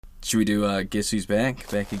Should we do Guess Who's Back?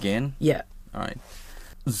 Back again? Yeah. All right.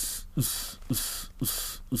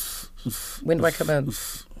 When do I come in?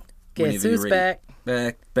 Guess who's back?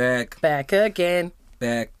 Back again.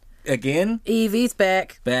 Back again? Evie's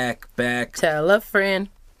back. Back. Tell a friend.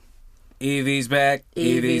 Evie's back.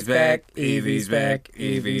 Evie's back. Evie's back.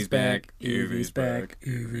 Evie's back. Evie's back.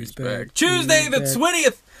 Evie's back. Tuesday the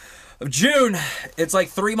 20th of June. It's like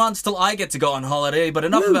 3 months till I get to go on holiday, but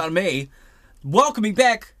enough about me. Welcoming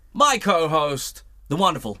back my co-host, the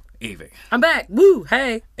wonderful Evie. I'm back. Woo,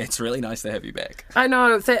 hey. It's really nice to have you back. I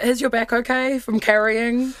know. Is your back okay from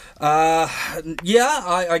carrying? Yeah,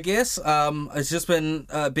 I guess. It's just been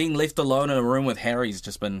being left alone in a room with Harry's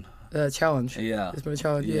just been... challenge. Yeah. It's been a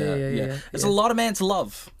challenge. Yeah. It's a lot of man to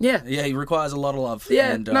love. Yeah. Yeah, he requires a lot of love.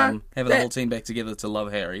 Yeah, And having the whole team back together to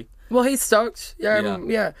love Harry. Well, he's stoked.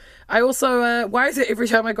 Yeah. I also, why is it every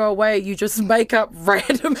time I go away, you just make up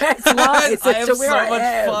random ass lies? I have so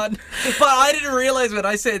much fun. But I didn't realize when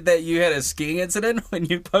I said that you had a skiing incident when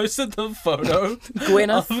you posted the photo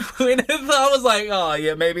Gwyneth. of Gwyneth. I was like, oh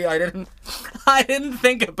yeah, maybe I didn't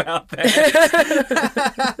think about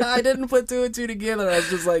that. I didn't put two and two together. I was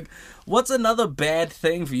just like, what's another bad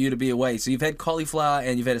thing for you to be away? So you've had cauliflower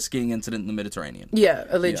and you've had a skiing incident in the Mediterranean. Yeah,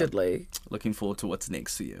 allegedly. Yeah. Looking forward to what's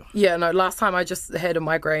next for you. Yeah, no, last time I just had a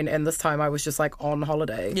migraine and this time I was just like on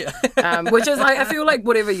holiday. Yeah. Which is like, I feel like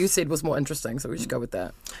whatever you said was more interesting, so we should go with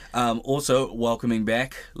that. Also, welcoming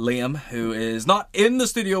back Liam, who is not in the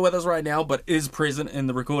studio with us right now, but is present in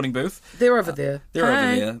the recording booth. They're over there. They're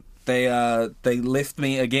over there. They left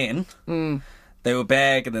me again. They were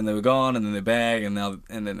back, and then they were gone, and then they're back, and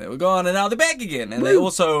then they were gone, and now they're back again. And they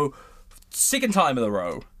also, second time in a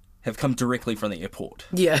row, have come directly from the airport.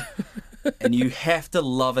 Yeah. And you have to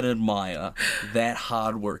love and admire that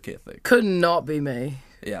hard work ethic. Could not be me.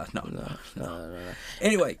 Yeah, no.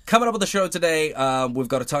 Anyway, coming up with the show today, we've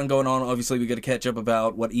got a ton going on. Obviously, we've got to catch up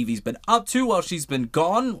about what Evie's been up to while she's been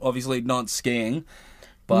gone. Obviously, not skiing.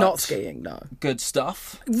 But not skiing, no. Good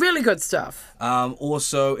stuff. Really good stuff.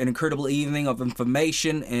 Also, an incredible evening of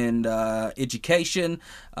information and education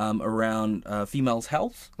around females'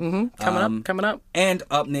 health. Coming up. And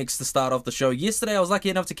up next to start off the show. Yesterday, I was lucky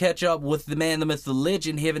enough to catch up with the man, the myth, the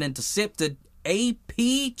legend, Heaven Intercepted,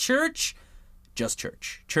 AP Church. Just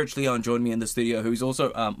Church. Church Leon joined me in the studio, who's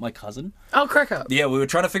also my cousin. Oh, crack up. Yeah, we were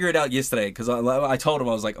trying to figure it out yesterday, because I told him,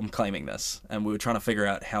 I was like, I'm claiming this. And we were trying to figure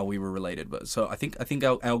out how we were related. But so I think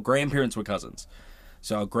our grandparents were cousins.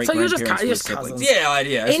 So our great-grandparents were just siblings. cousins.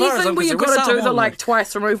 Yeah. As far as Anything I'm where you've concerned, got to do the like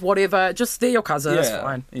twice remove whatever, just they're your cousin, it's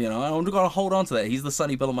fine. You know, I'm going to hold on to that. He's the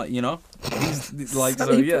Sonny Bill of my, you know? He's like,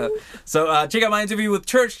 so yeah. So check out my interview with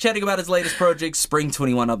Church, chatting about his latest project, Spring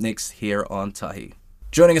 21, up next here on TAHI.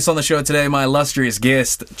 Joining us on the show today, my illustrious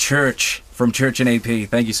guest, Church, from Church and AP.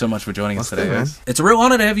 Thank you so much for joining us today, man. It's a real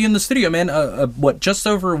honor to have you in the studio, man. Just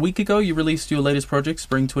over a week ago, you released your latest project,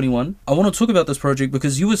 Spring 21. I want to talk about this project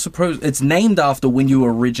because you were it's named after when you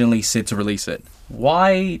were originally set to release it.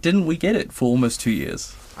 Why didn't we get it for almost 2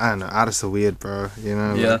 years? I don't know. Artists are weird, bro. You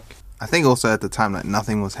know? Yeah. I think also at the time,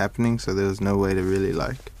 nothing was happening, so there was no way to really,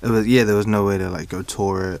 there was no way to, go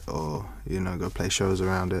tour it or, go play shows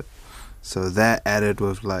around it. So that added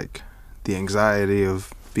with the anxiety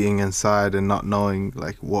of being inside and not knowing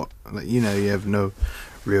you have no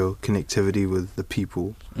real connectivity with the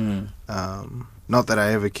people. Not that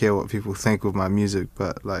I ever care what people think of my music,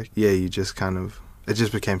 but you just it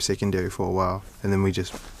just became secondary for a while, and then we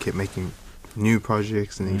just kept making new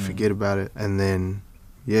projects, and then you forget about it, and then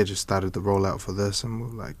just started the rollout for this, and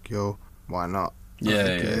we're like, yo, why not?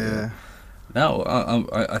 Yeah. No,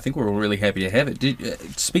 I think we're all really happy to have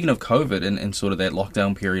it. Speaking of COVID and sort of that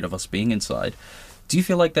lockdown period of us being inside, do you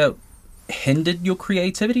feel like that hindered your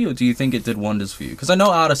creativity, or do you think it did wonders for you? Because I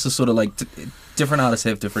know artists are sort of different artists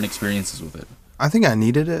have different experiences with it. I think I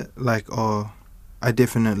needed it, I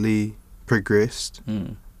definitely progressed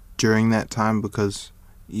during that time because,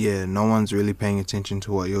 no one's really paying attention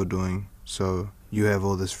to what you're doing. So you have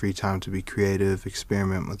all this free time to be creative,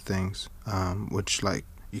 experiment with things, which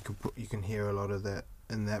you can hear a lot of that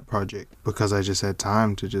in that project because I just had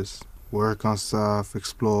time to just work on stuff,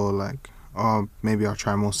 explore, maybe I'll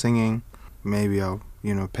try more singing, maybe I'll,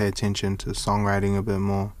 pay attention to songwriting a bit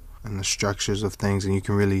more and the structures of things, and you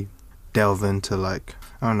can really delve into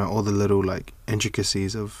all the little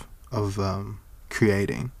intricacies of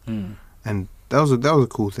creating. And that was a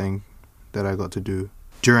cool thing that I got to do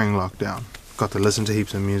during lockdown. Got to listen to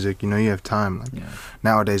heaps of music. You have time.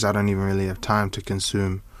 Nowadays, I don't even really have time to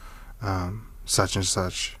consume such and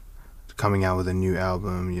such coming out with a new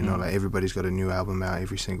album. Everybody's got a new album out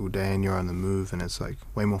every single day, and you're on the move, and it's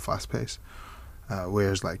way more fast paced.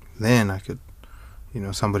 Whereas then I could,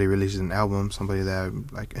 somebody releases an album, somebody that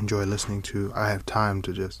I like enjoy listening to, I have time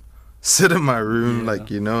to just sit in my room,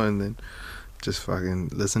 and then just fucking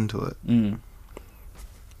listen to it.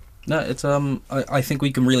 No, it's I think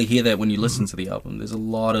we can really hear that when you listen to the album. There's a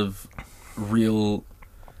lot of real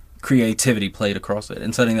creativity played across it,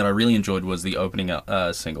 and something that I really enjoyed was the opening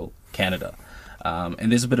single, Canada.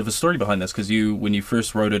 And there's a bit of a story behind this, because when you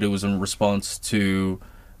first wrote it, it was in response to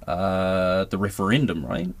the referendum,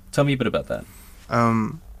 right? Tell me a bit about that.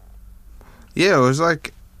 Yeah, it was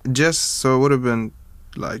like, so it would have been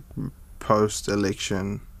like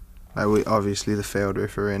post-election, like obviously the failed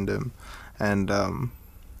referendum, and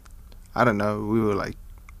I don't know, we were like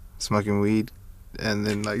smoking weed, and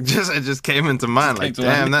then like it just came into mind, like,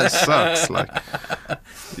 damn, that sucks. Like,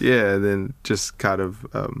 yeah, then just kind of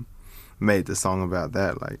made the song about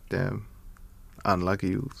that, like, damn, unlucky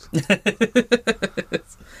youths.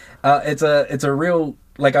 It's a real,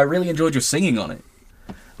 like, I really enjoyed your singing on it.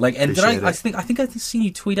 Like, and I think I've seen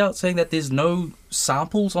you tweet out saying that there's no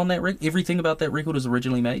samples on that record. Everything about that record is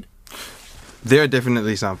originally made. There are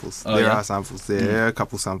definitely samples. Oh, there are samples. There are a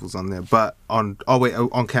couple samples on there. But on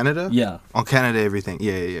Canada? Yeah. On Canada, everything.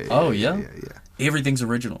 Yeah. Oh, yeah? Yeah. Everything's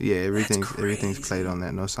original. Yeah, everything's played on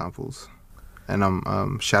that. No samples.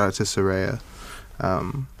 And shout out to Soraya,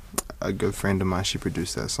 a good friend of mine. She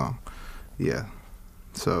produced that song. Yeah.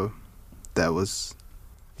 So that was,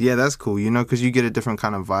 that's cool. Because you get a different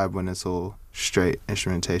kind of vibe when it's all straight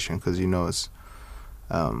instrumentation. Because it's,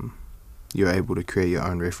 you're able to create your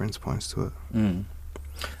own reference points to it.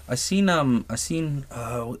 I seen maybe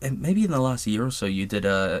in the last year or so you had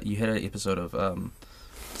an episode of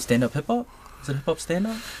Stand Up Hip Hop. Is it Hip Hop Stand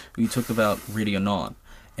Up? Where you talked about Ready or Not,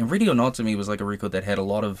 and Ready or Not to me was like a record that had a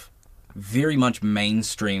lot of very much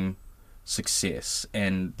mainstream success,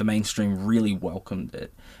 and the mainstream really welcomed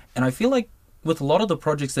it. And I feel like with a lot of the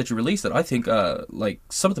projects that you released, that I think like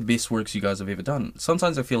some of the best works you guys have ever done.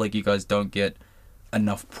 Sometimes I feel like you guys don't get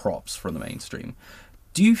enough props from the mainstream.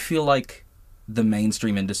 Do you feel like the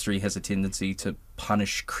mainstream industry has a tendency to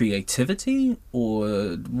punish creativity,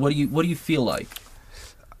 or what do you feel like?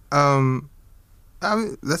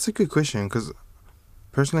 That's a good question, because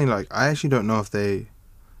personally, like, I actually don't know if they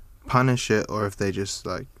punish it or if they just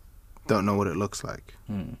like don't know what it looks like.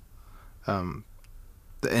 The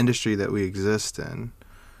industry that we exist in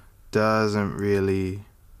doesn't really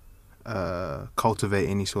cultivate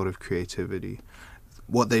any sort of creativity.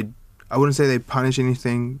 I wouldn't say they punish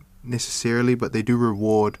anything necessarily, but they do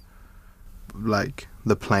reward like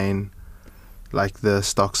the plain, like the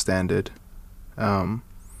stock standard,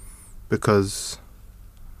 because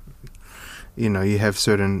you have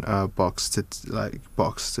certain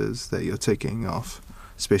boxes that you're ticking off,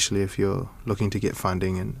 especially if you're looking to get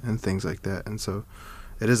funding and things like that. And so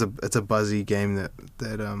it's a buzzy game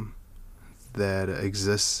that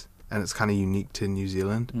exists, and it's kind of unique to New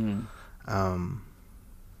Zealand.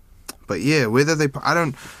 But yeah,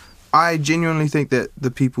 I genuinely think that the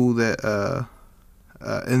people that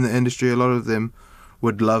in the industry, a lot of them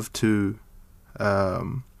would love to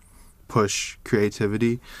push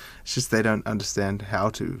creativity. It's just they don't understand how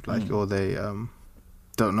to, like, or they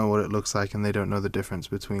don't know what it looks like, and they don't know the difference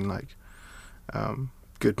between like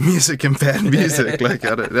good music and bad music. Like,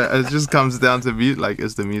 it just comes down to like,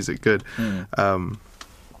 is the music good?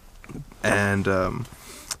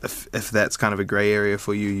 If that's kind of a grey area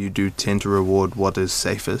for you, you do tend to reward what is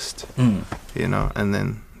safest, and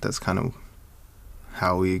then that's kind of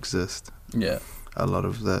how we exist. Yeah. A lot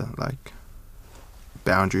of the like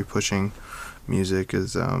boundary pushing music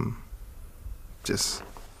is just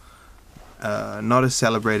not as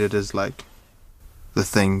celebrated as like the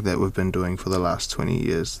thing that we've been doing for the last 20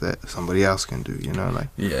 years that somebody else can do, like.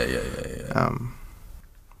 Yeah.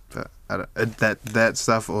 But that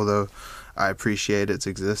stuff, although I appreciate its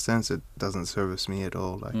existence, it doesn't service me at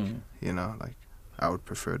all. Like, like, I would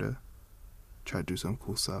prefer to try to do some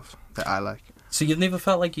cool stuff that I like. So you've never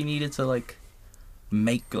felt like you needed to like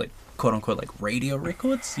make like quote unquote like radio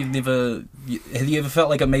records? Have you ever felt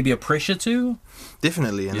like maybe a pressure to?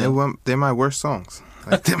 Definitely, and they're my worst songs.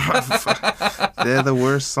 Like, they're the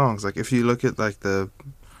worst songs. Like, if you look at like the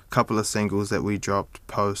couple of singles that we dropped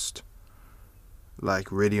post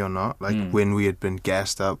like Ready or Not, like when we had been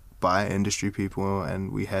gassed up by industry people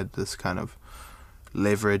and we had this kind of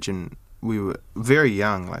leverage, and we were very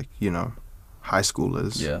young, like, high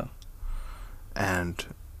schoolers. Yeah. And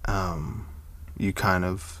you kind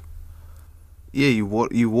of you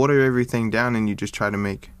water everything down, and you just try to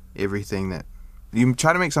make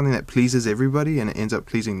something that pleases everybody, and it ends up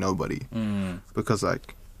pleasing nobody. Because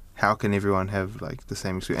like how can everyone have like the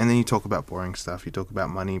same experience? And then you talk about boring stuff. You talk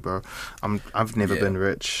about money, bro. I've never been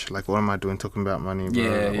rich. Like, what am I doing talking about money,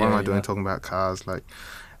 bro? What am I doing talking about cars? Like,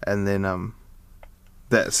 and then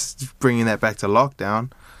that's bringing that back to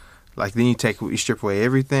lockdown. Like, then you strip away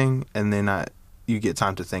everything, and then you get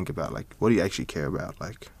time to think about, like, what do you actually care about?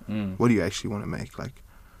 Like, what do you actually want to make? Like,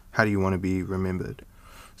 how do you want to be remembered?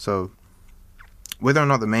 So, whether or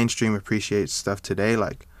not the mainstream appreciates stuff today,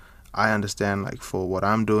 like, I understand, like, for what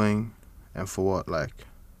I'm doing and for what, like,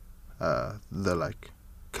 the, like,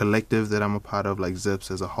 collective that I'm a part of, like, Zips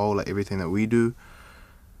as a whole, like, everything that we do,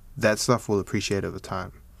 that stuff will appreciate over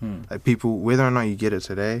time. Like, people, whether or not you get it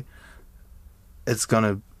today, it's going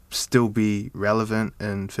to still be relevant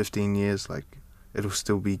in 15 years. Like, it'll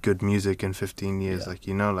still be good music in 15 years. Like,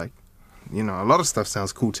 a lot of stuff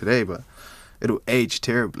sounds cool today, but it'll age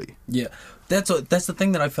terribly. Yeah. That's the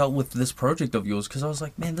thing that I felt with this project of yours, because I was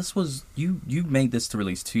like, man, this was, you made this to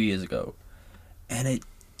release 2 years ago, and it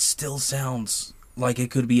still sounds like it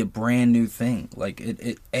could be a brand new thing. Like,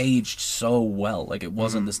 it aged so well. Like, it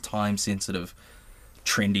wasn't this time-sensitive,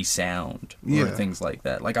 trendy sound or things like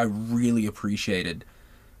that. Like, I really appreciated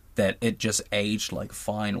that it just aged like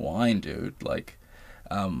fine wine, dude. Like,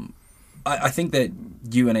 I think that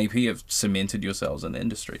you and AP have cemented yourselves in the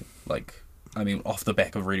industry. Like, I mean, off the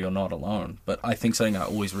back of Ready or Not alone. But I think something I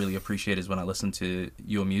always really appreciate is when I listen to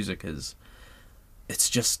your music is, it's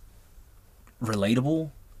just relatable.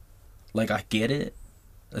 Like, I get it.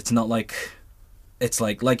 It's not like, it's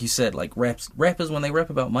like you said, like rappers when they rap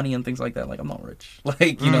about money and things like that. Like, I'm not rich.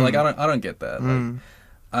 Like, like I don't get that. Like,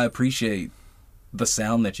 I appreciate the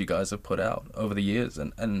sound that you guys have put out over the years,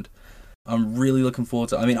 and I'm really looking forward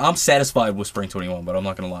to. I mean, I'm satisfied with Spring 21, but I'm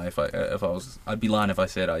not gonna lie. If I was, I'd be lying if I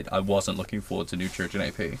said I wasn't looking forward to New Church and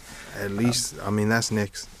AP. At least, I mean, that's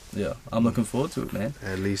next. Yeah, I'm looking forward to it, man.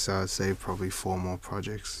 At least I'd say probably 4 more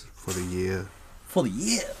projects for the year. For the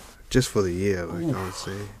year. Just for the year, like, I would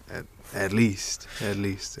say. At least.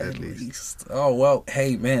 Oh, well,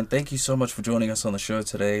 hey, man, thank you so much for joining us on the show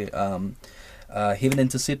today. Heaven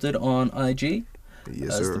Intercepted on IG.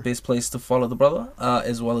 Yes, is the best place to follow the brother,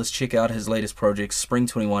 as well as check out his latest project, Spring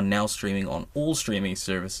 21, now streaming on all streaming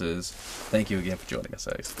services. Thank you again for joining us,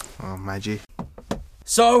 Ace. Oh, my G.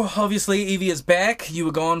 So, obviously, Evie is back. You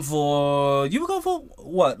were gone for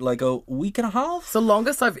what, like a week and a half? It's the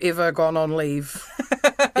longest I've ever gone on leave.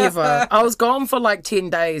 Ever. I was gone for like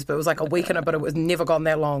 10 days, but it was like a week and a bit. It was never gone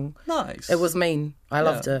that long. Nice. It was mean. I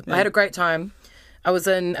loved it. Yeah. I had a great time. I was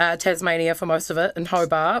in Tasmania for most of it, in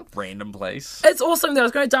Hobart. Random place. It's awesome. I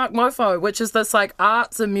was going to Dark Mofo, which is this like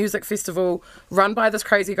arts and music festival run by this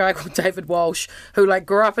crazy guy called David Walsh, who like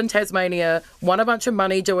grew up in Tasmania, won a bunch of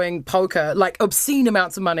money doing poker, like obscene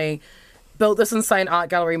amounts of money, built this insane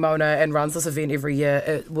art gallery, Mona, and runs this event every year.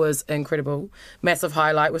 It was incredible. Massive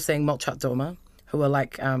highlight was seeing Molchat Doma, who are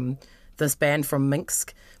like this band from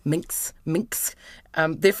Minsk.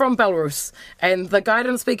 They're from Belarus, and the guy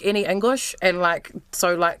didn't speak any English, and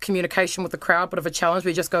so communication with the crowd, bit of a challenge. But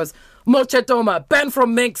he just goes, "Molchat Doma, band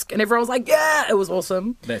from Minsk," and everyone was like, "Yeah!" It was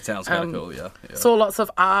awesome. That sounds kind of cool, yeah. Saw lots of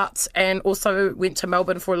art, and also went to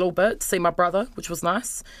Melbourne for a little bit to see my brother, which was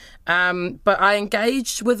nice. But I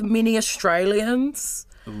engaged with many Australians.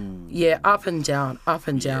 Ooh. Yeah, up and down.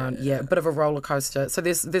 Yeah, a bit of a roller coaster. So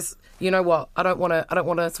there's you know what? I don't want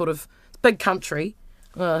to sort of, it's big country.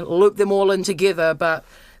 Loop them all in together, but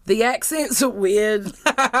the accents are weird.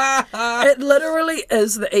 It literally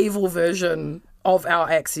is the evil version of our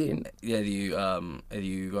accent. Yeah, have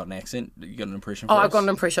you got an accent? You got an impression for us? I've got an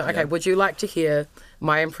impression. Okay, would you like to hear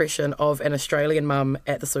my impression of an Australian mum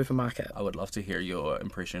at the supermarket? I would love to hear your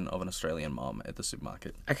impression of an Australian mum at the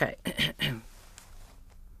supermarket. Okay.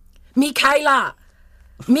 Michaela,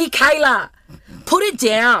 put it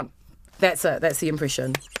down. That's it. That's the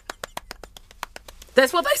impression.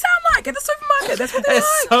 That's what they sound like at the supermarket. That's what they're like.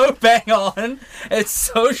 It's so bang on. It's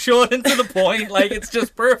so short and to the point. Like, it's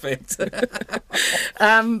just perfect.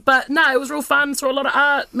 But no, it was real fun. Saw a lot of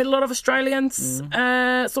art. Met a lot of Australians.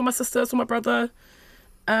 Saw my sister. Saw my brother.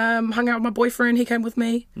 Hung out with my boyfriend. He came with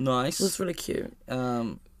me. Nice. It was really cute.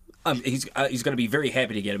 He's going to be very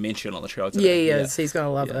happy to get a mention on the show today. Yeah, he is. He's going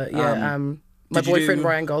to love it. Yeah. My boyfriend,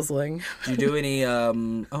 Ryan Gosling. Did you do any...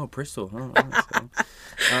 Bristol.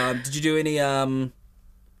 Did you do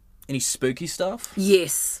any spooky stuff?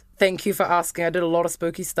 Yes. Thank you for asking. I did a lot of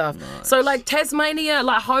spooky stuff. Nice. So, like, Tasmania,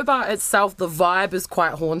 like Hobart itself, the vibe is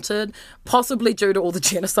quite haunted, possibly due to all the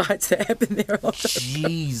genocides that happened there.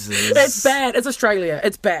 Jesus. It's bad. It's Australia.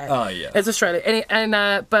 It's bad. Oh, yeah. It's Australia.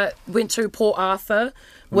 But went to Port Arthur,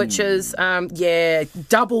 which is,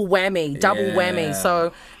 double whammy.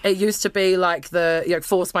 So it used to be like the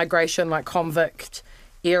forced migration, like convict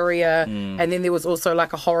area, and then there was also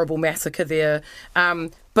like a horrible massacre there.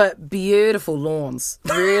 But beautiful lawns,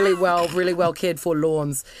 really well cared for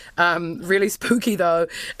lawns. Really spooky though.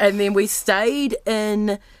 And then we stayed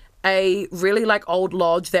in a really like old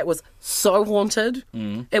lodge that was so haunted.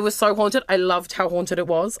 It was so haunted. I loved how haunted it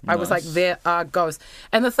was. I was like, there are ghosts.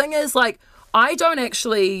 And the thing is, like, I don't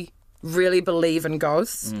actually really believe in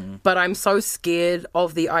ghosts, but I'm so scared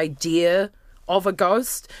of the idea of a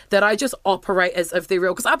ghost that I just operate as if they're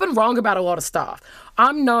real, because I've been wrong about a lot of stuff.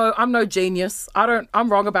 I'm no genius. I'm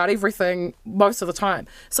wrong about everything most of the time.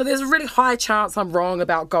 So there's a really high chance I'm wrong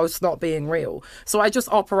about ghosts not being real. So I just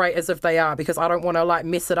operate as if they are, because I don't want to like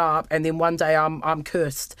mess it up and then one day I'm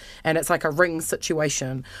cursed and it's like a ring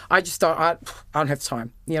situation. I don't have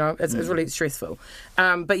time. You know, it's really stressful.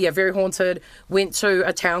 But yeah, very haunted. Went to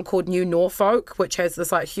a town called New Norfolk, which has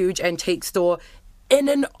this like huge antique store in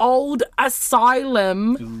an old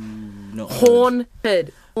asylum.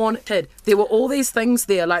 Haunted. There were all these things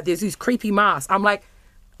there, like there's these creepy masks. I'm like,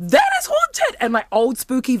 that is haunted! And like old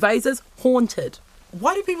spooky vases, haunted.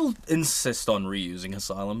 Why do people insist on reusing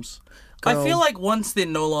asylums? Girl. I feel like once they're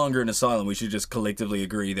no longer an asylum, we should just collectively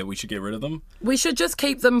agree that we should get rid of them. We should just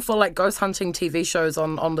keep them for like ghost hunting TV shows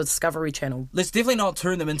on the Discovery Channel. Let's definitely not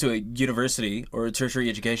turn them into a university or a tertiary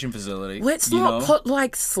education facility. Let's not put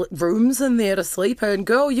like rooms in there to sleep in.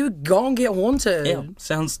 Girl, you gon' get haunted. Yeah,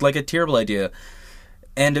 sounds like a terrible idea.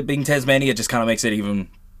 And it being Tasmania just kind of makes it even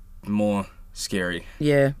more scary.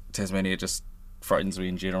 Yeah. Tasmania just frightens me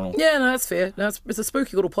in general. Yeah, no, that's fair. No, it's a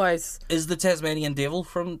spooky little place. Is the Tasmanian devil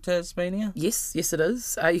from Tasmania? Yes, it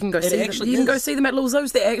is. You can go see them. You can go see them at little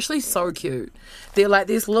zoos. They're actually so cute. They're like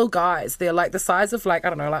these little guys. They're like the size of like, I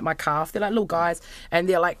don't know, like my calf. They're like little guys, and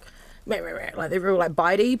they're like they're real like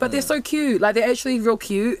bitey, but they're so cute. Like they're actually real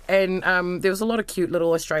cute. And there was a lot of cute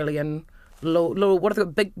little Australian little what are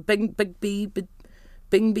they called?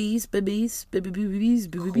 Bingbees.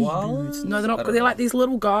 No, they're not. They're like these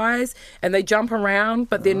little guys, and they jump around,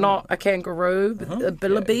 but they're not a kangaroo. A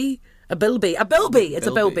bilby. It's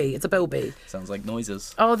a bilby. Sounds like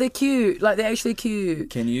noises. Oh, they're cute. Like they're actually cute.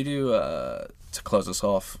 Can you do to close us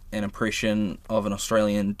off an impression of an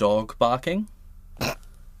Australian dog barking?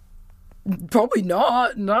 Probably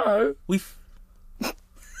not. No. We've.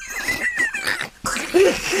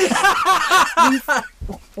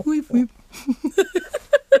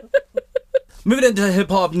 Moving into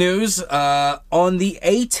hip-hop news, on the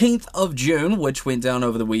 18th of June, which went down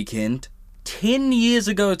over the weekend, 10 years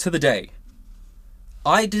ago to the day,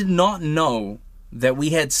 I did not know that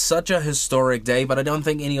we had such a historic day, but I don't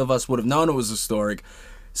think any of us would have known it was historic.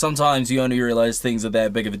 Sometimes you only realize things are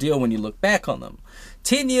that big of a deal when you look back on them.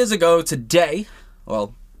 10 years ago today,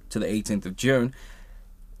 well, to the 18th of June,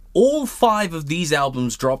 all 5 of these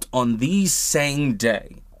albums dropped on the same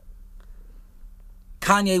day.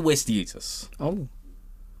 Kanye West Yeezus. Oh.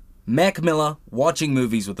 Mac Miller, Watching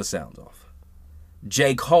Movies with the Sound Off.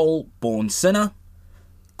 J. Cole, Born Sinner.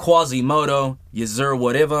 Quasimodo, Yazur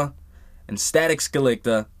Whatever. And Static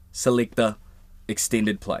Selector,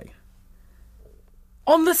 Extended Play.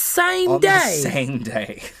 On the same day? On the same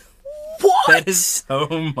day. What? That is so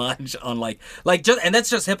much on and that's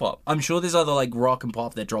just hip hop. I'm sure there's other like rock and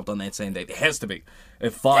pop that dropped on that same day. There has to be.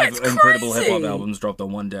 If 5 incredible hip hop albums dropped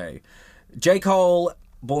on one day. J. Cole,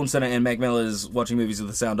 Born Sinner, and Mac Miller's Watching Movies with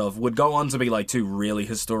the Sound Of would go on to be like 2 really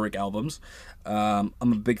historic albums. I'm a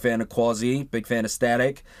big fan of Quasi, big fan of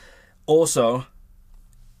Static. Also,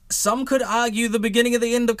 some could argue the beginning of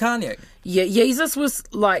the end of Kanye. Yeah, Yeezus was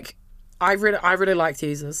like, I really liked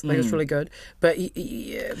Yeezus. Like, it was really good. But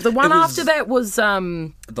the one after that was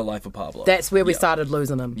The Life of Pablo. That's where we started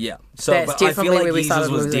losing him. Yeah. So that's but I feel like where we Yeezus was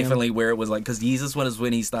losing definitely where it was like, because Yeezus was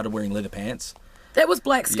when he started wearing leather pants. That was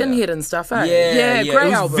Black Skinhead and stuff, eh? Yeah, great it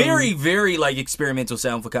was album. very, very like experimental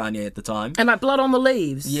sound for Kanye at the time. And like Blood on the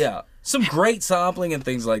Leaves. Yeah. Some great sampling and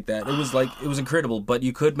things like that. It was incredible, but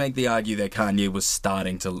you could make the argument that Kanye was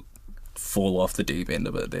starting to fall off the deep end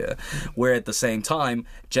of it there. Where at the same time,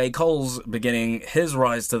 J. Cole's beginning his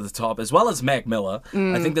rise to the top, as well as Mac Miller.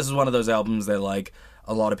 I think this is one of those albums that like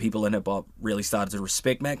a lot of people in hip hop really started to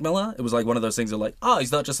respect Mac Miller. It was like one of those things that like, oh,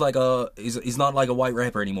 he's not just like he's not like a white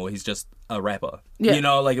rapper anymore. He's just a rapper. Yeah. You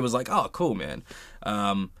know, like it was like, oh, cool, man.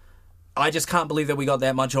 I just can't believe that we got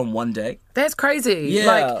that much on one day. That's crazy. Yeah.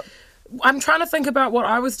 Like, I'm trying to think about what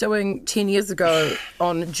I was doing 10 years ago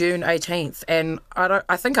on June 18th, and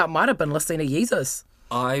I think I might have been listening to Yeezus.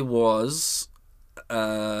 I was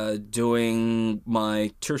doing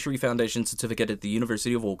my tertiary foundation certificate at the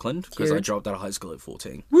University of Auckland because I dropped out of high school at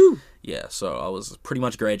 14. Woo! Yeah, so I was pretty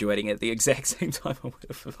much graduating at the exact same time I would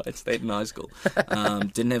have if I'd stayed in high school.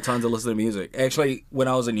 Didn't have time to listen to music. Actually, when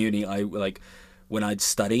I was in uni, I like when I'd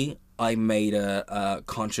study, I made a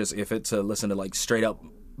conscious effort to listen to like straight up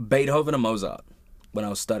Beethoven and Mozart when I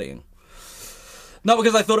was studying. Not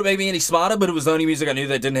because I thought it made me any smarter, but it was the only music I knew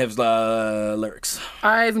that didn't have lyrics.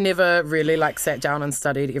 I've never really sat down and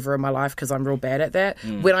studied ever in my life because I'm real bad at that.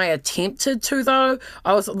 When I attempted to, though,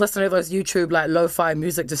 I was listening to those YouTube lo-fi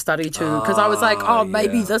music to study to because I was like,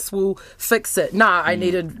 maybe this will fix it. Nah, I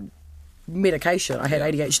needed medication. I had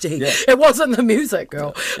ADHD. Yeah. It wasn't the music,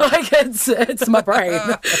 girl. It's my brain.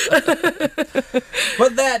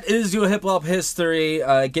 But that is your hip hop history.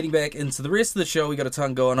 Getting back into the rest of the show, we got a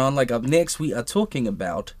ton going on. Up next, we are talking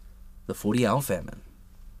about the 40-hour famine.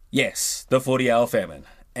 Yes, the 40-hour famine.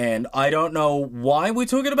 And I don't know why we're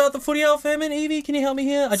talking about the 40-hour famine. Evie, can you help me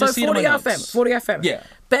here? I just see it in my notes. 40-hour famine. Yeah.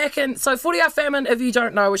 40-hour famine, if you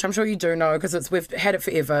don't know, which I'm sure you do know because we've had it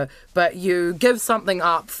forever, but you give something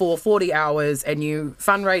up for 40 hours and you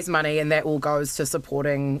fundraise money and that all goes to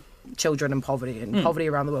supporting children in poverty and poverty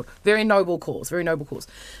around the world. Very noble cause, very noble cause.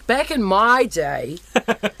 Back in my day,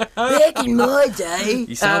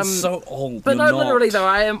 you sound so old. But no, literally though,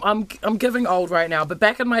 I'm giving old right now. But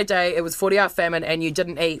back in my day, it was 40-hour famine, and you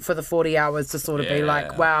didn't eat for the 40 hours to sort of be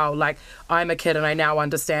like, wow, like I'm a kid and I now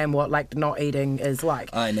understand what like not eating is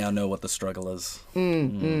like. I now know what the struggle is.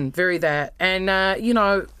 Very that, and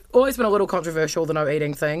always been a little controversial the no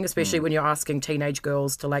eating thing, especially when you're asking teenage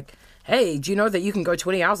girls to like, hey, do you know that you can go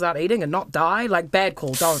 20 hours without eating and not die? Like, bad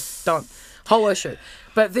call. Don't. Whole issue.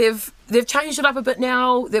 But they've changed it up a bit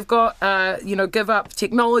now. They've got, give up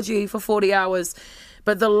technology for 40 hours.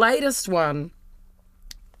 But the latest one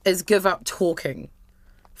is give up talking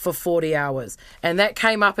for 40 hours. And that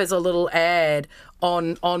came up as a little ad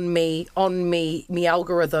on me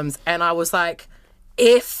algorithms. And I was like,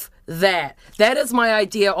 F that is my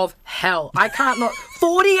idea of hell. I can't not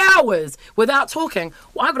 40 hours without talking.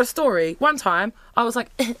 Well, I got a story. One time I was like,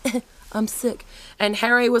 I'm sick, and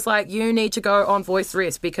Harry was like, you need to go on voice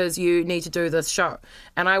rest because you need to do this show.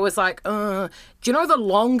 And I was like, do you know the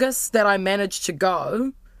longest that I managed to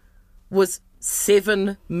go was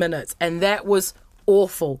 7 minutes, and that was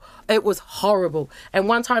awful. It was horrible. And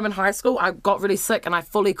one time in high school, I got really sick and I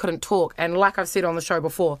fully couldn't talk. And like I've said on the show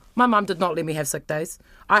before, my mum did not let me have sick days.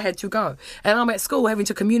 I had to go. And I'm at school having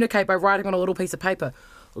to communicate by writing on a little piece of paper.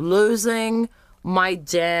 Losing my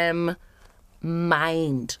damn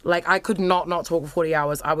mind. Like, I could not talk for 40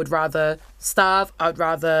 hours. I would rather starve. I'd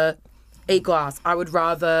rather eat glass. I would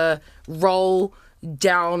rather roll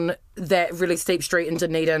down that really steep street in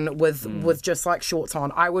Dunedin with just like shorts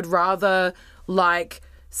on. I would rather like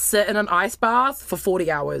sit in an ice bath for 40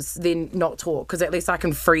 hours than not talk, because at least I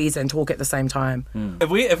can freeze and talk at the same time.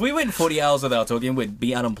 If we went 40 hours without talking, we'd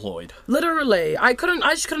be unemployed. Literally, I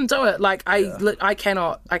just couldn't do it. Like I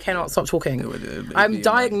cannot stop talking. I'm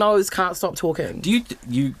diagnosed, can't stop talking. Do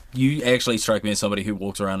you actually strike me as somebody who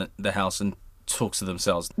walks around the house and talks to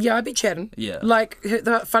themselves? Yeah, I'd be chatting. Yeah. Like,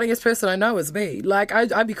 the funniest person I know is me. Like,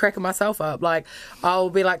 I'd be cracking myself up. Like, I'll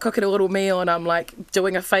be, like, cooking a little meal and I'm, like,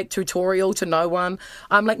 doing a fake tutorial to no one.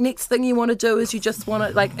 I'm like, next thing you want to do is you just want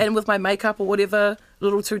to, like, and with my makeup or whatever,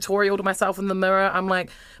 little tutorial to myself in the mirror. I'm like,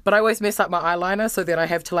 but I always mess up my eyeliner, so then I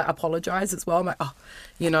have to, like, apologize as well. I'm like,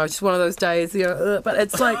 just one of those days, but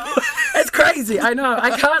it's like, it's crazy. I know.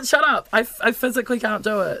 I can't shut up. I physically can't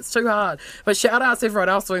do it. It's too hard. But shout out to everyone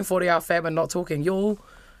else doing 40-hour fam and not talking. You're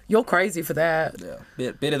crazy for that.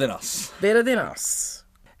 Yeah. Better than us. Better than us.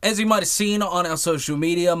 As you might have seen on our social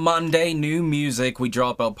media, Monday, new music. We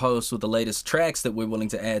drop our posts with the latest tracks that we're willing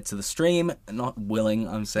to add to the stream. Not willing,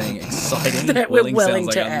 I'm saying exciting. That we're willing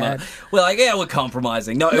to add. We're like, yeah, we're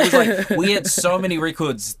compromising. No, it was like, we had so many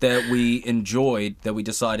records that we enjoyed that we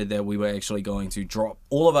decided that we were actually going to drop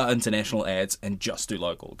all of our international ads and just do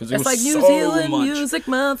local. Because it's like New Zealand Music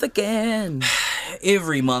Month again.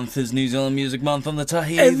 Every month is New Zealand Music Month on the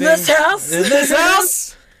TAHI. In this house? In this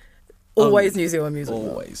house? Always New Zealand music.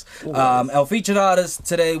 Always. Our featured artist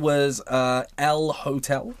today was L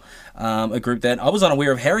Hotel, a group that I was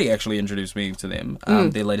unaware of. Harry actually introduced me to them.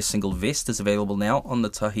 Their latest single, Vest, is available now on the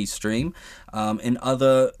TAHI stream. In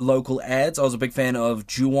other local ads, I was a big fan of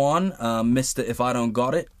Juwan, Mr. If I Don't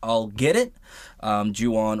Got It, I'll Get It.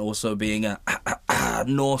 Juwan also being a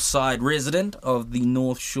North Side resident of the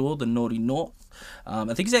North Shore, the Naughty North.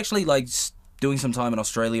 I think he's actually like doing some time in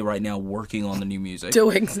Australia right now, working on the new music.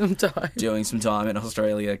 Doing some time in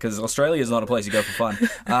Australia, because Australia is not a place you go for fun.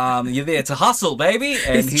 You're there to hustle, baby,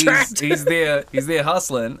 and he's there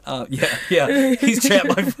hustling. He's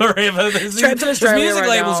trapped by forever. This music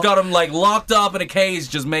label's got him like locked up in a cage,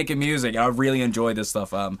 just making music. I really enjoy this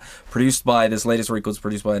stuff. Produced by this latest record's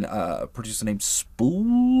produced by a producer named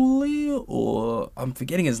Spoolie, or I'm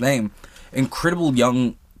forgetting his name. Incredible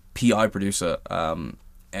young PI producer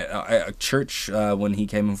at church when he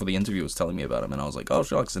came in for the interview was telling me about him, and I was like, oh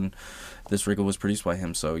shucks, and this record was produced by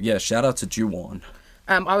him. So yeah, shout out to Juwan.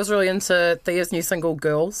 I was really into Thea's new single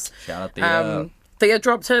Girls. Shout out Thea. Thea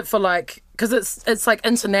dropped it for like, because it's like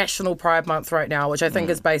International Pride Month right now, which I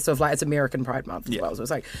think is based off like it's American Pride Month as well. So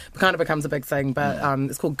it's like it kind of becomes a big thing, but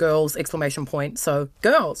it's called Girls ! So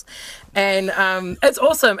girls, and it's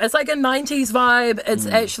awesome. It's like a 90s vibe. It's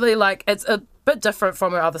actually like it's a bit different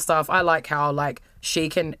from her other stuff. I like how like she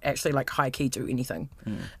can actually like high key do anything.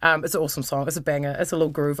 It's an awesome song. It's a banger. It's a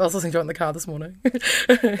little groove. I was listening to it in the car this morning.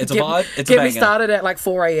 It's a vibe. It's a banger. Get me started at like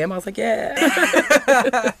 4 a.m. I was like, yeah.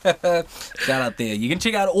 Shout out there. You can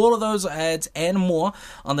check out all of those ads and more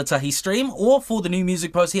on the Tahi stream, or for the new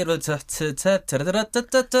music post, head over to Tahi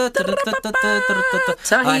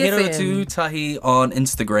on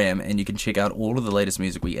Instagram, and you can check out all of the latest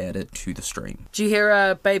music we added to the stream. Do you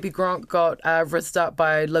hear Baby Gronk got rizzed up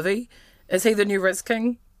by Livy? Is he the new Riz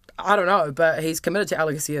King? I don't know, but he's committed to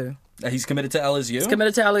LSU. He's committed to LSU? He's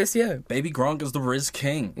committed to LSU. Baby Gronk is the Riz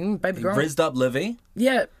King. Baby Gronk. He rizzed up Livy.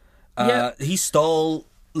 Yeah. He stole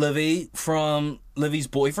Livy from Livy's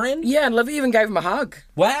boyfriend. Yeah, and Livy even gave him a hug.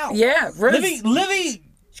 Wow. Yeah, Livy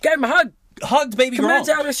she gave him a hug. Hugged Baby Gronk. Committed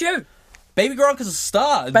to LSU. Baby Gronk is a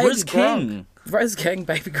star. Baby Riz King. Riz King,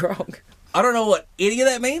 Baby Gronk. I don't know what any of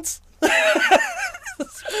that means.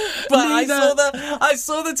 But I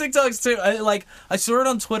saw the TikToks too. I saw it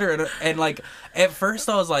on Twitter and like at first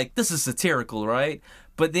I was like, this is satirical, right?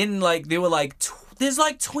 But then like they were like there's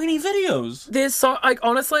like 20 videos. There's so like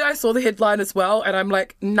honestly I saw the headline as well and I'm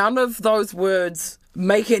like none of those words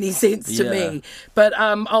make any sense to me. But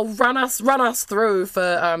I'll run us through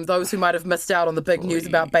for those who might have missed out on the big news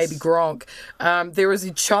about Baby Gronk. There is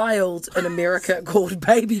a child in America called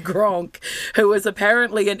Baby Gronk who is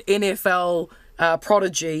apparently an NFL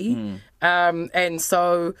prodigy, and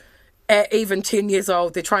so at even 10 years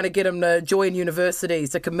old they're trying to get him to join universities,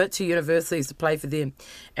 to commit to universities to play for them.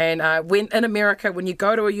 And when in America, when you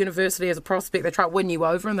go to a university as a prospect, they try to win you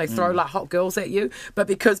over and they throw like hot girls at you. But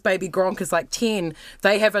because Baby Gronk is like 10,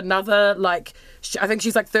 they have another like I think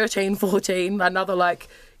she's like 13, 14, another like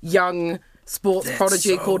young sports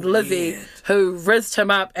prodigy called Livy who rizzed him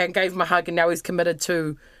up and gave him a hug, and now he's committed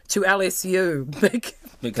to LSU.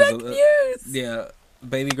 Big news. Yeah,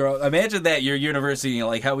 Baby Gronk. Imagine that, your university, you're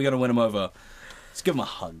like, how are we going to win him over? Just give him a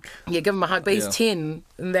hug. Yeah, give him a hug. But he's 10,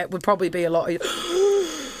 and that would probably be a lot.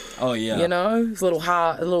 Oh, yeah. You know, his little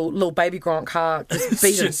heart, a little Baby Gronk heart just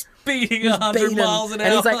beating. Just beating 100 miles an hour.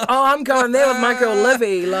 And he's like, oh, I'm going there with my girl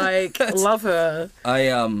Livy. Like, love her.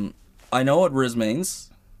 I know what Riz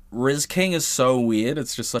means. Riz King is so weird.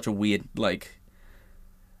 It's just such a weird, like,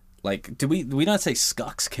 do we not say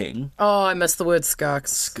Scucks King? Oh, I missed the word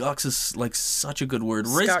Scucks. Scucks is like such a good word.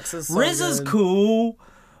 Scucks is so Riz good. is cool,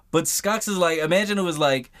 but Scucks is like, imagine it was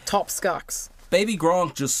like top Scucks. Baby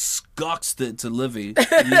Gronk just scucksed it to Livy,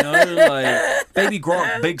 you know, like Baby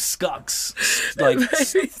Gronk, big scucks, like Baby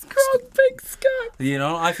Gronk, big Scucks. You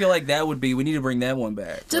know, I feel like that would be. We need to bring that one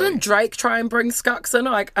back. Didn't Drake try and bring Scucks in?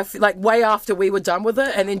 Like I feel like way after we were done with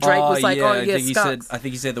it, and then Drake was like, "Oh yeah, Scucks." I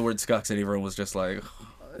think he said the word Scucks, and everyone was just like.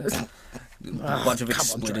 A bunch of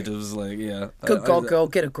expletives, like, yeah. Good God, girl,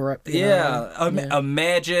 get a grip. Yeah.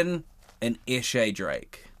 Imagine an Eshe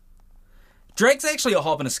Drake. Drake's actually a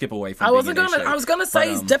hop and a skip away from. I was gonna say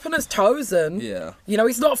he's dipping his toes in. Yeah. You know,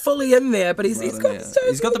 he's not fully in there, but he's got his toes.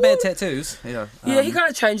 He's got the bad tattoos. Yeah. Yeah, he kind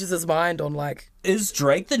of changes his mind on like. Is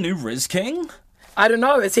Drake the new Riz King? I don't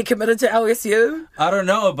know. Is he committed to LSU? I don't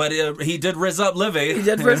know, but he did rizz up Livy. He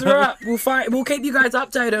did rizz her up. We'll keep you guys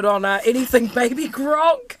updated on anything Baby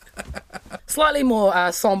Gronk. Slightly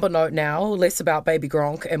more somber note now, less about Baby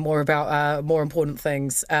Gronk and more about more important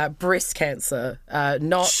things. Breast cancer.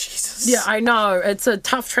 Jesus. Yeah, I know. It's a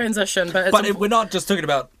tough transition, but we're not just talking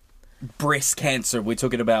about breast cancer. We're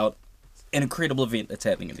talking about an incredible event that's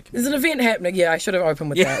happening in the community. There's an event happening. Yeah, I should have opened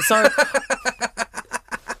with that. So.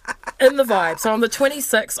 In the vibe. So on the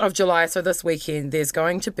 26th of July, so this weekend, there's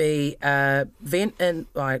going to be an event in...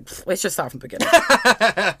 let's just start from the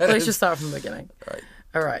beginning.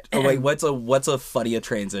 All right. Oh, wait, what's a funnier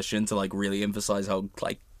transition to, like, really emphasize how,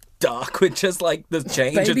 like, dark with just, like, the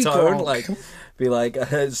change of tone? Gronk. Like, be like,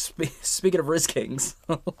 speaking of Riz Kings.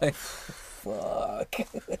 Like, fuck.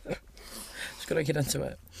 Just got to get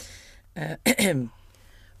into it.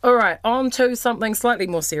 All right, on to something slightly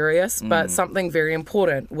more serious, but something very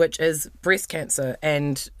important, which is breast cancer.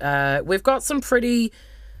 And we've got some pretty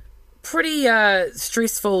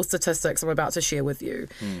stressful statistics I'm about to share with you.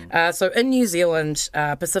 So in New Zealand,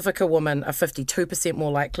 Pacifica women are 52%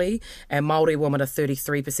 more likely, and Māori women are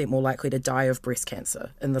 33% more likely to die of breast cancer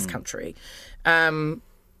in this country.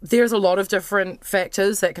 there's a lot of different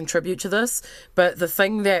factors that contribute to this, but the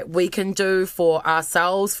thing that we can do for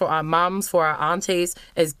ourselves, for our mums, for our aunties,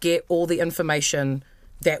 is get all the information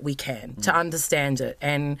that we can to understand it,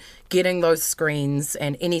 and getting those screens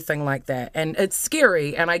and anything like that. And it's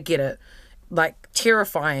scary, and I get it, like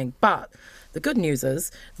terrifying, but the good news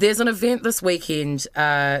is there's an event this weekend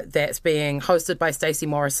that's being hosted by Stacey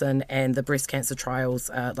Morrison and the Breast Cancer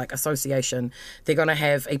Trials Association. They're going to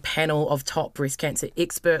have a panel of top breast cancer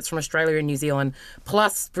experts from Australia and New Zealand,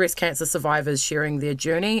 plus breast cancer survivors sharing their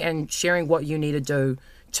journey and sharing what you need to do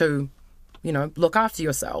to, look after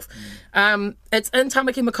yourself. It's in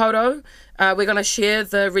Tamaki Makaurau. We're going to share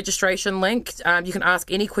the registration link. You can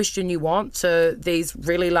ask any question you want to these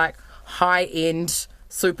really high-end,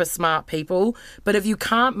 super smart people. But if you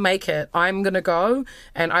can't make it, I'm going to go,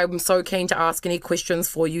 and I'm so keen to ask any questions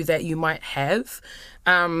for you that you might have.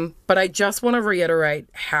 But I just want to reiterate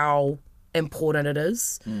how important it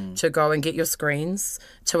is to go and get your screens,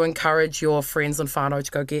 to encourage your friends and whānau to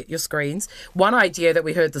go get your screens. One idea that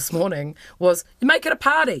we heard this morning was, you make it a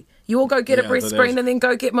party. You all go get a breast screen and then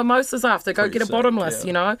go get mimosas after, go get a bottomless,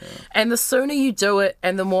 Yeah. And the sooner you do it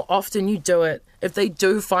and the more often you do it, if they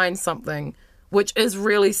do find something, which is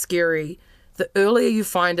really scary, the earlier you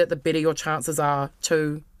find it, the better your chances are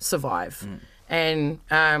to survive. And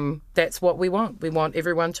that's what we want. We want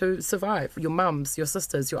everyone to survive. Your mums, your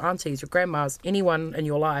sisters, your aunties, your grandmas, anyone in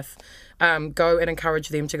your life. Go and encourage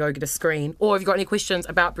them to go get a screen. Or if you've got any questions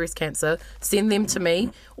about breast cancer, send them to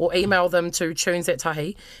me or email them to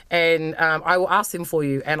tunes@tahi, and I will ask them for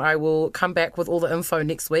you, and I will come back with all the info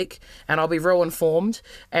next week, and I'll be real informed,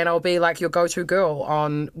 and I'll be like your go-to girl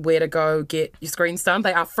on where to go get your screens done.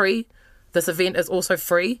 They are free. This event is also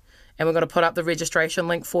free. And we're going to put up the registration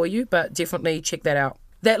link for you, but definitely check that out.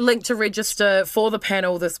 That link to register for the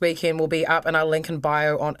panel this weekend will be up in our link in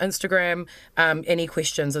bio on Instagram. Any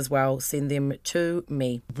questions as well, send them to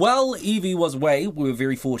me. Well, Evie was away. We were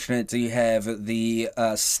very fortunate to have the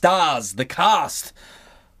stars, the cast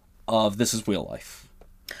of This Is Real Life.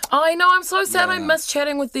 I know, I'm so sad I missed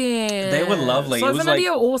chatting with them. They were lovely. So they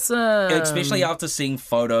are awesome. Especially after seeing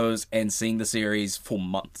photos and seeing the series for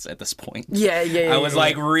months at this point. Yeah. I was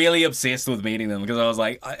really obsessed with meeting them, because I was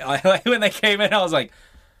like, I when they came in, I was like,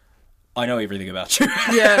 I know everything about you.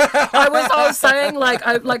 Yeah, I was saying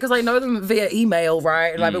because I know them via email,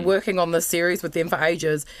 right? And I've been working on this series with them for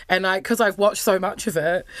ages, and because I've watched so much of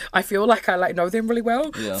it, I feel like I know them really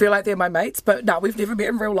well. Yeah. Feel like they're my mates, but no, we've never met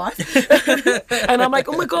in real life. And I'm like,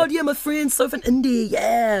 oh my god, yeah, my friend Soph and Indy,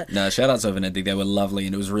 yeah. No, shout out Soph and Indy, they were lovely,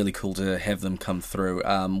 and it was really cool to have them come through.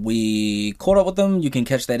 We caught up with them. You can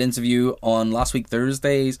catch that interview on last week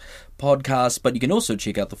Thursday's podcast, but you can also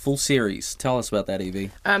check out the full series. Tell us about that, Evie.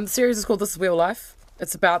 The series is called This Is Real Life.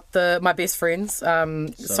 It's about my best friends,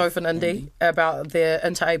 Soph and Indy, about their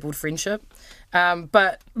interabled friendship.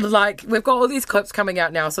 But we've got all these clips coming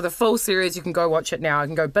out now, so the full series, you can go watch it now. You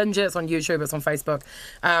can go binge it. It's on YouTube, it's on Facebook.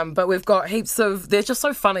 But we've got heaps of, they're just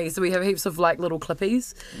so funny, so we have heaps of little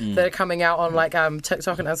clippies that are coming out on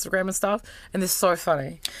TikTok and Instagram and stuff, and they're so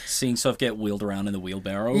funny. Seeing Soph get wheeled around in the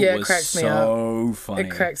wheelbarrow it was cracks me so up. funny. It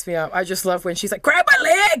cracks me up. I just love when she's like, grab my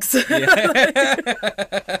legs!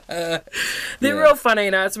 They're real funny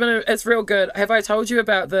now. It's real good. Have I told you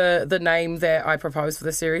about the name that I proposed for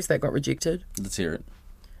the series that got rejected? Let's hear it.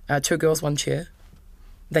 2 girls, 1 chair.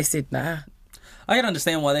 They said nah. I can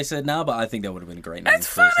understand why they said nah, but I think that would have been a great name. It's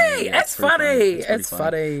funny. Yeah, it's funny. It's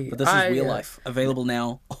funny. But This Is Real Life. Available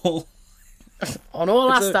now. On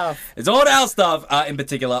all our stuff. It's all our stuff, in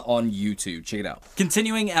particular on YouTube. Check it out.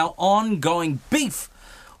 Continuing our ongoing beef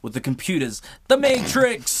with the computers, the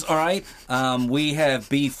Matrix, all right? We have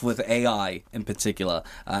beef with AI in particular.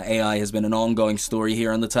 AI has been an ongoing story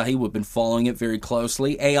here on the Tahi. We've been following it very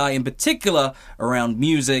closely. AI in particular around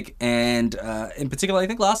music, and in particular, I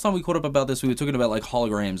think last time we caught up about this, we were talking about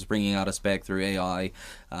holograms bringing us back through AI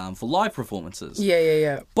for live performances.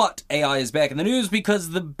 Yeah. But AI is back in the news because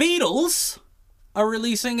the Beatles are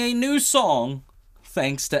releasing a new song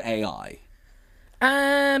thanks to AI.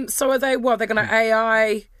 So are they what? They're going to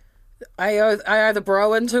AI the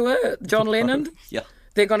bro into it? John Lennon? Yeah.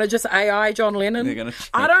 They're going to just AI John Lennon?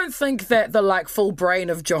 I don't think that the full brain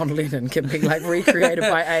of John Lennon can be recreated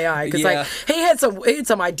by AI, because he had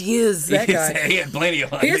some ideas, that guy. He had plenty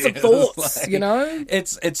of ideas. He had some thoughts,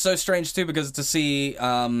 It's so strange too, because to see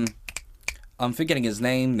I'm forgetting his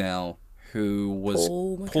name now, who was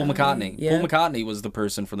Paul McCartney. Yeah. Paul McCartney was the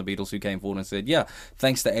person from the Beatles who came forward and said, yeah,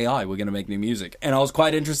 thanks to AI, we're going to make new music. And I was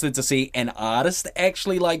quite interested to see an artist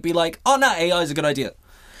actually be like, oh, no, AI is a good idea.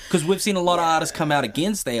 Because we've seen a lot of artists come out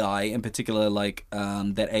against AI, in particular, like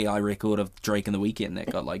that AI record of Drake and The Weeknd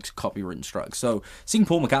that got like copywritten strikes. So seeing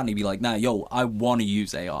Paul McCartney be like, nah, yo, I want to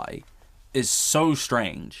use AI is so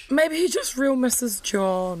strange. Maybe he just real Mrs.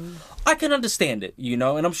 John. I can understand it, you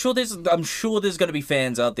know, and I'm sure there's going to be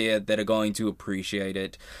fans out there that are going to appreciate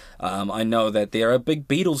it. I know that there are big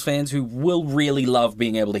Beatles fans who will really love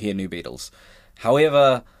being able to hear new Beatles.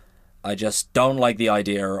 However, I just don't like the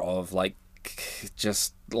idea of like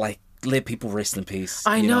just like let people rest in peace.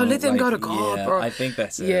 I know, let them go to God, bro. I think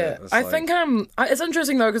that's it. Yeah, I think it's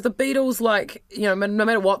interesting though because the Beatles, like, you know, no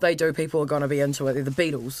matter what they do, people are going to be into it. They're the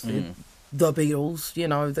Beatles, the Beatles, you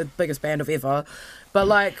know, the biggest band of ever. But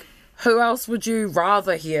like, who else would you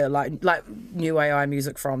rather hear like new AI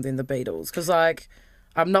music from than the Beatles? Because like,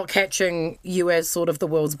 I'm not catching you as sort of the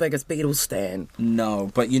world's biggest Beatles stan. No,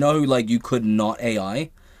 but you know who like you could not AI?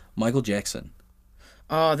 Michael Jackson.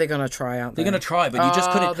 Oh, they're going to try, aren't they? They're going to try, but you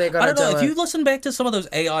just couldn't. They're gonna I don't know. If do you listen back to some of those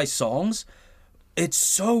AI songs, it's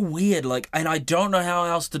so weird. Like, and I don't know how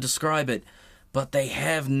else to describe it, but they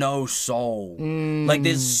have no soul. Like,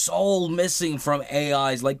 there's soul missing from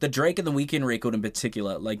AIs. Like, the Drake and The Weeknd record in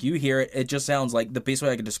particular. Like, you hear it, it just sounds like, the best way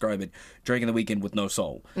I could describe it, Drake and The Weeknd with no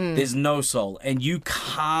soul. There's no soul. And you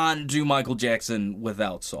can't do Michael Jackson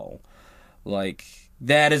without soul. Like...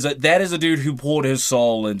 That is a dude who poured his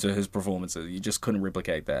soul into his performances. You just couldn't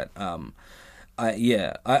replicate that. I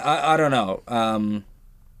don't know.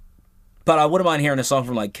 But I wouldn't mind hearing a song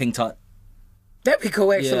from like King Tut. That'd be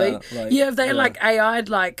cool, actually. Yeah, if they like AI'd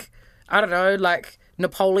like, I don't know, like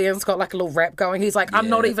Napoleon's got like a little rap going. He's like, I'm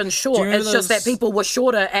not even short. It's just that people were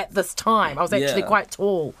shorter at this time. I was actually quite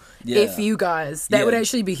tall. If you guys. That would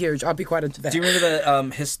actually be huge. I'd be quite into that. Do you remember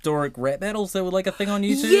the historic rap battles that were like a thing on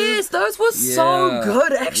YouTube? Yes, those were so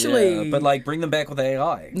good, actually. Yeah, but like bring them back with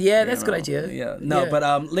AI. Yeah, that's a good idea. Yeah. No,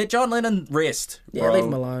 but let John Lennon rest. Yeah, bro. leave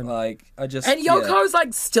him alone. Like, I just... And Yoko's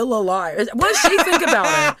like still alive. What does she think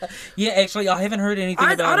about it? Yeah, actually, I haven't heard anything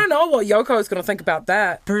about it. I don't know what Yoko's going to think about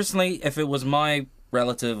that. Personally, if it was my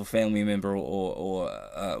relative or family member or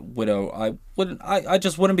widow, I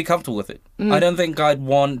just wouldn't be comfortable with it. I don't think I'd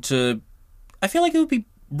want to... I feel like it would be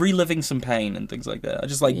reliving some pain and things like that. I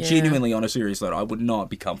just genuinely, on a serious note, I would not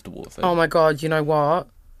be comfortable with it. Oh my God, you know what?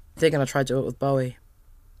 They're going to try to do it with Bowie.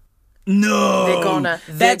 No! They're gonna.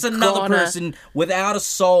 That's another person without a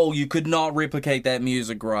soul. You could not replicate that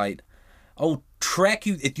music right. I'll track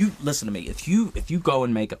you. If you, listen to me, if you go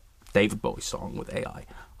and make a David Bowie song with AI, I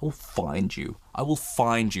will find you. I will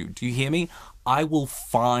find you. Do you hear me? I will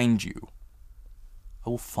find you. I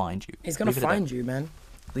will find you. He's going to find you, man.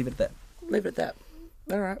 Leave it at that. Leave it at that.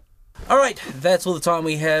 All right. All right, that's all the time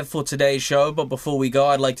we have for today's show. But before we go,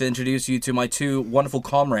 I'd like to introduce you to my two wonderful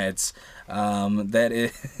comrades. That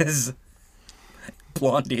is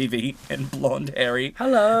Blonde Evie and Blonde Harry.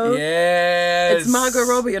 Hello. Yes. It's Margot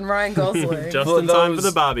Robbie and Ryan Gosling. Just in time for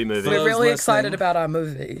the Barbie movie. We're really excited about our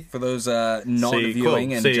movie. For those not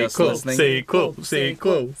viewing and just listening. Sequel.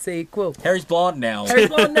 Harry's blonde now. Harry's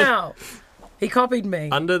blonde now. He copied me.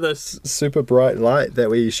 Under this super bright light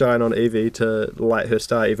that we shine on Evie to light her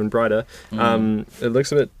star even brighter, it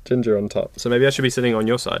looks a bit ginger on top. So maybe I should be sitting on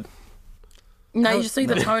your side. No, you just see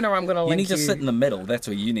the toner I'm going to link you. Need to sit in the middle. That's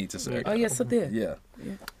where you need to sit. Oh, yeah, sit there. Yeah.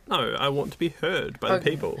 No, I want to be heard by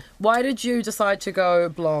the people. Why did you decide to go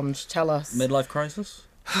blonde? Tell us. Midlife crisis?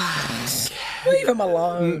 Leave him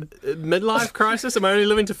alone. Midlife crisis? Am I only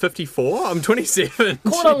living to 54? I'm 27.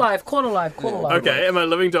 Quarter life. Okay, am I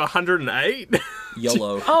living to 108?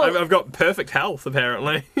 YOLO. I've got perfect health,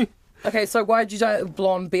 apparently. Okay, so why did you go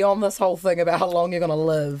blonde beyond this whole thing about how long you're going to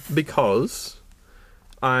live? Because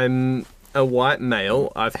I'm a white male.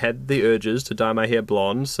 I've had the urges to dye my hair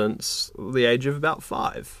blonde since the age of about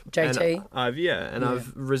 5. JT? And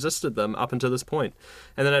I've resisted them up until this point.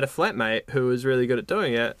 And then I had a flatmate who was really good at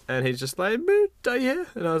doing it, and he's just like, dye your hair.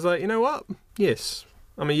 And I was like, you know what? Yes.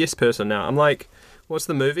 I'm a yes person now. I'm like, what's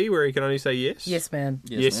the movie where he can only say yes? Yes, man.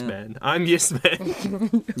 Yes, man. I'm yes,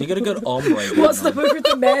 man. You got a good ombre. What's the movie with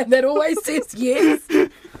the man that always says yes?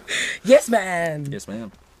 Yes, man. Yes,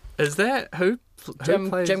 ma'am. Is that who Jim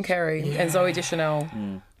plays? Carrey and Zooey Deschanel.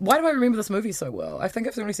 Why do I remember this movie so well? I think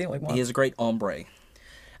I've only seen it like once. He has a great ombre.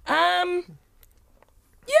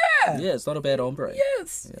 Yeah. Yeah, it's not a bad ombre.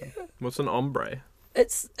 Yes. Yeah. What's an ombre?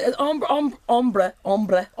 It's ombre on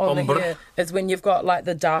the hair is when you've got like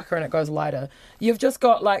the darker and it goes lighter. You've just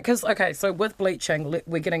got like, because, okay, so with bleaching,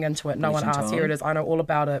 we're getting into it. No one asked. Here it is. I know all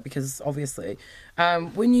about it because obviously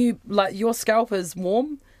when you, like, your scalp is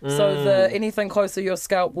warm So anything close to your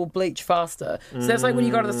scalp will bleach faster. So that's like when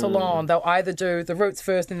you go to the salon, they'll either do the roots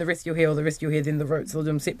first, then the rest of your hair, or the rest of your hair, then the roots. They'll do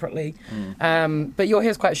them separately. But your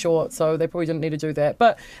hair's quite short, so they probably didn't need to do that.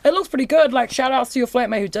 But it looks pretty good. Like, shout outs to your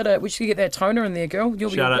flatmate who did it. We should get that toner in there, girl. You'll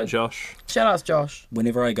Shout be out good. Josh. Shout outs, Josh.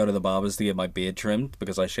 Whenever I go to the barbers to get my beard trimmed,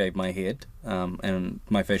 because I shave my head, and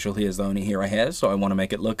my facial hair is the only hair I have, so I want to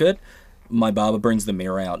make it look good, my barber brings the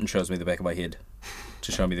mirror out and shows me the back of my head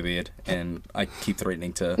to show me the beard, and I keep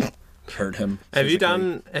threatening to hurt him. Have you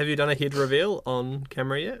physically. done a head reveal on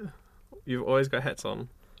camera yet? You've always got hats on.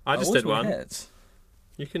 I just always did wear one. hats.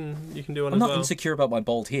 You can do one I'm as not well. insecure about my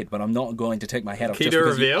bald head, but I'm not going to take my hat off Can you just do a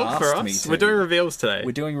because you reveal asked for me us? to. We're doing reveals today.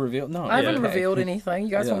 We're doing reveal. No, I haven't okay. revealed anything.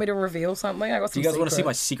 You guys Yeah. want me to reveal something? I got Do some you guys want to see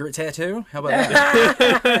my secrets. secret tattoo? How about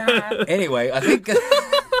that? Anyway, I think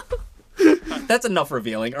that's enough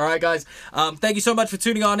revealing. All right, guys. Thank you so much for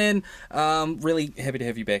tuning on in. Really happy to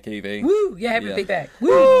have you back, Evie. Woo! Yeah, happy to be back.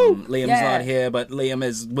 Woo! Liam's Yeah. not here, but Liam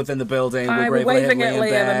is within the building. Hi, We're we're grateful to have waving at Liam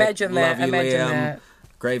Liam. back. Imagine that. Love you, Imagine Liam. that.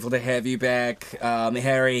 Grateful to have you back.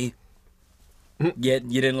 Harry, yet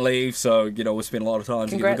you didn't leave, so, we spent a lot of time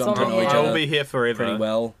Congrats getting to on know the each I will other be here forever. pretty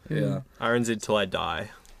well. Yeah. RNZ till I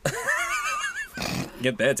die.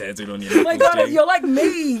 Get that tattooed on you. My God, you're like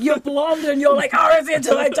me. You're blonde and you're like, RSN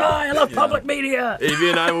until I die. I love public media. Evie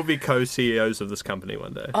and I will be co-CEOs of this company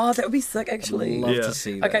one day. Oh, that would be sick, actually. Love Yeah. to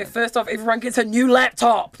see that. Okay, first off, everyone gets a new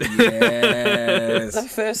laptop. Yes. The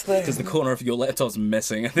first thing. Because the corner of your laptop's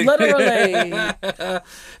missing. I think. Literally.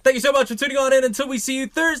 Thank you so much for tuning on in. Until we see you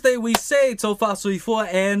Thursday, we say Tofa Sui 4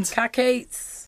 and Cupcakes.